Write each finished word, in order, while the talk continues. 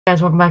Guys,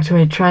 welcome back to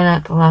a Try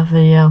Not to Laugh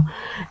video,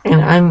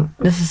 and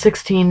this is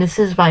 16. This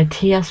is by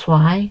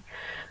TSY,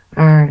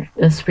 or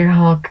the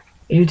Spearhawk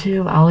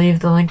YouTube. I'll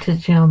leave the link to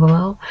the channel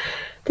below.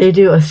 They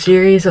do a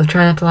series of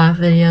Try Not to Laugh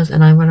videos,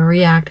 and I'm going to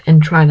react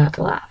and try not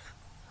to laugh.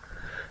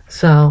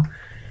 So,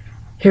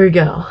 here we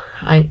go.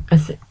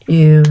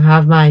 You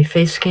have my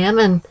face cam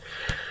and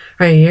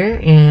right here,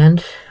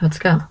 and let's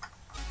go.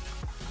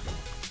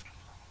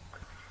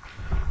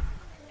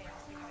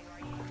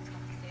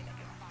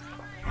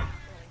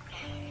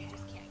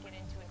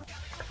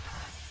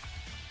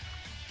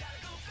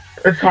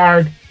 It's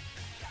hard.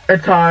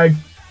 It's hard.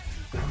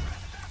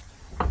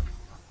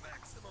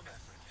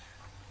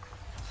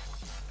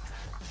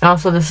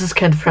 Also, this is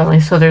kid friendly,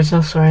 so there's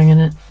no swearing in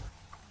it.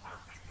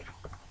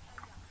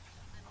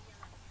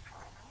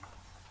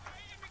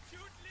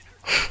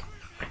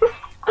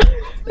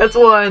 That's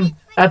one.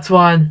 That's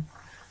one.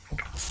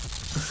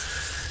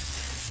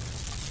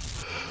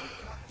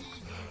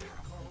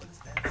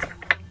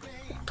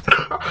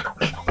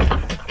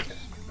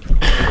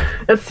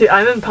 Let's see.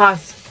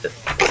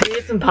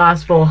 It's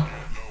impossible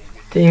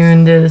to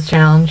even do this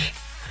challenge.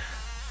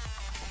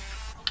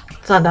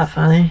 It's not that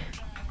funny.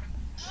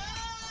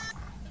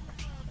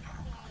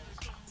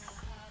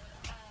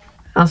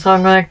 Also,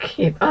 I'm gonna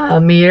keep a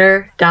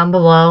meter down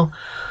below,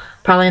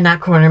 probably in that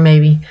corner,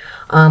 maybe.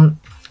 And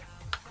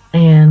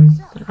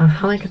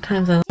how many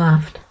times I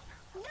laughed.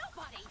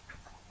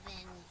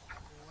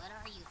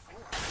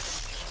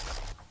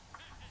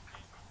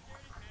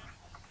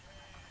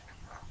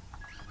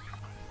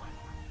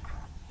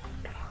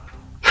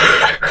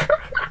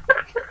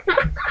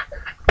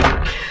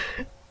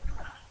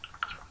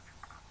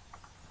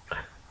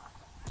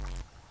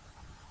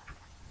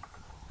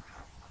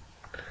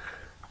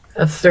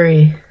 That's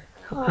 3.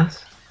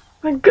 Class.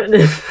 My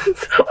goodness.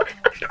 4.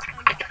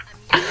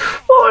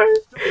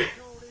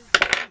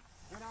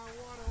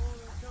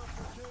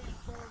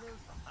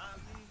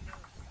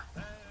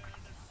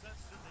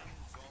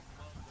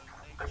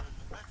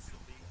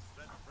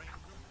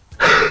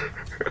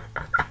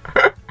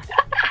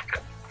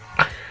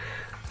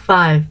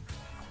 Five.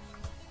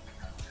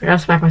 I gotta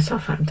smack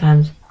myself 5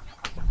 times.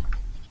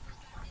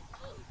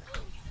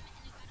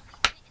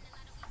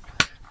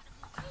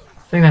 I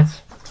think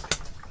that's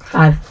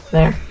 5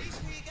 there.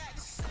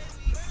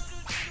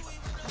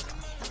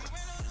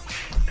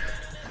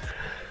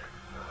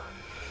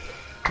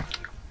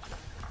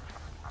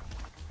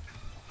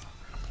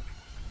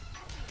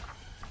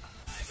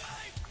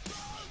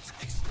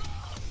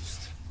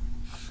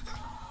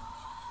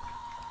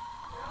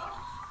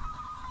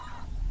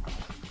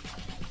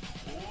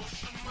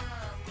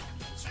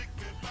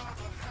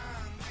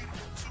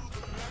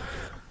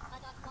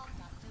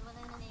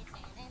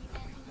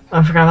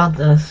 I forgot about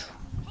this.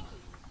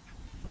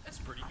 That's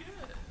pretty good.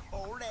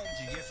 Orange,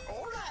 yes,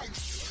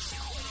 orange.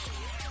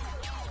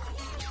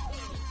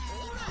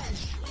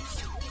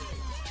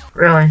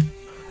 Really?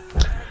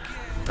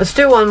 Let's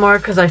do one more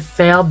because I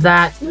failed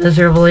that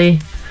miserably.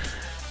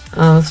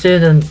 Let's do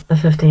the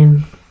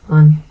 15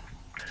 one.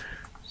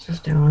 Let's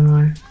just do one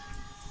more.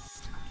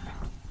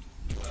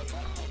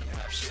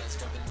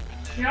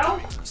 No?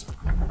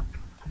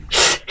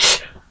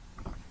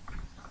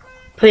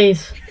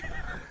 Please.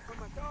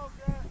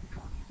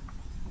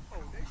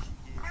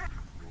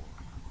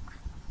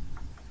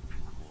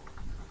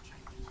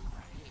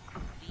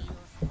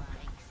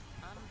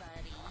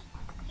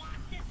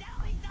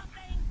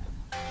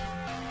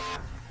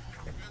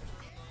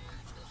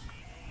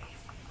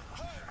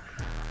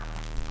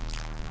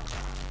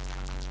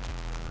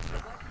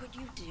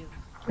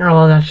 I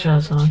love that show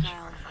so much.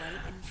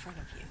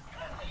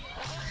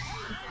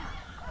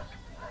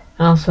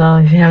 Also,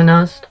 if you haven't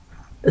noticed,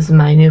 this is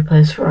my new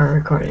place for our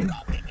recording.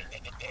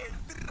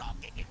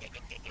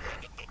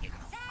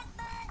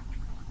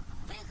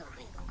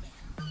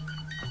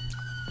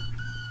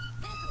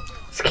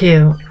 It's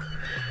cute.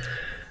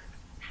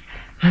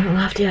 I haven't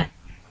laughed yet.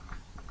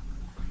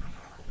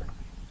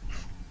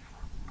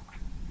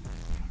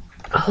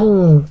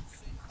 Oh,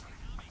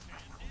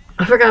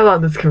 I forgot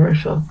about this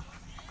commercial.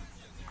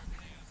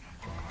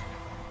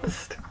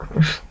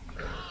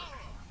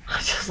 I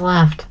just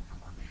laughed.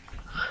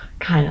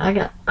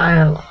 Kinda.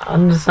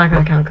 I'm just not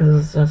gonna count because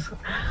it's just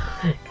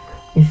like,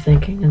 me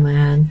thinking in my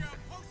head.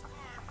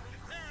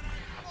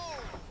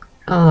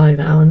 I like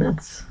that one.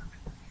 That's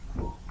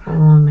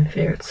probably one of my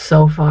favorites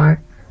so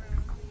far.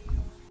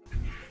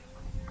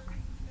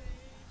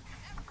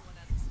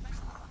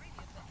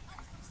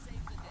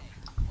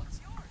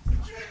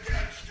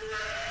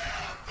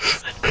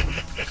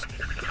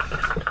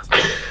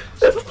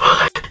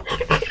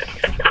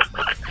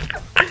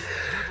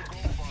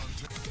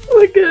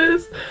 Look at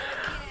this.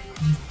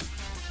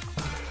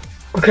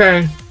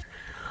 Okay.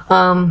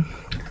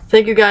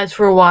 Thank you guys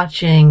for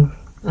watching.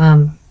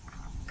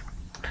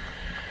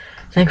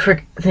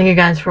 Thank you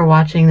guys for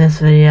watching this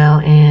video,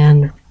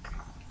 and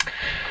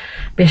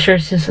be sure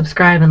to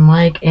subscribe and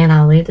like, and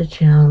I'll leave the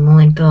channel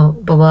link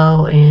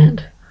below,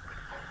 and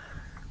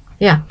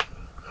yeah.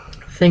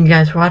 Thank you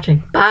guys for watching.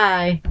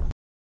 Bye.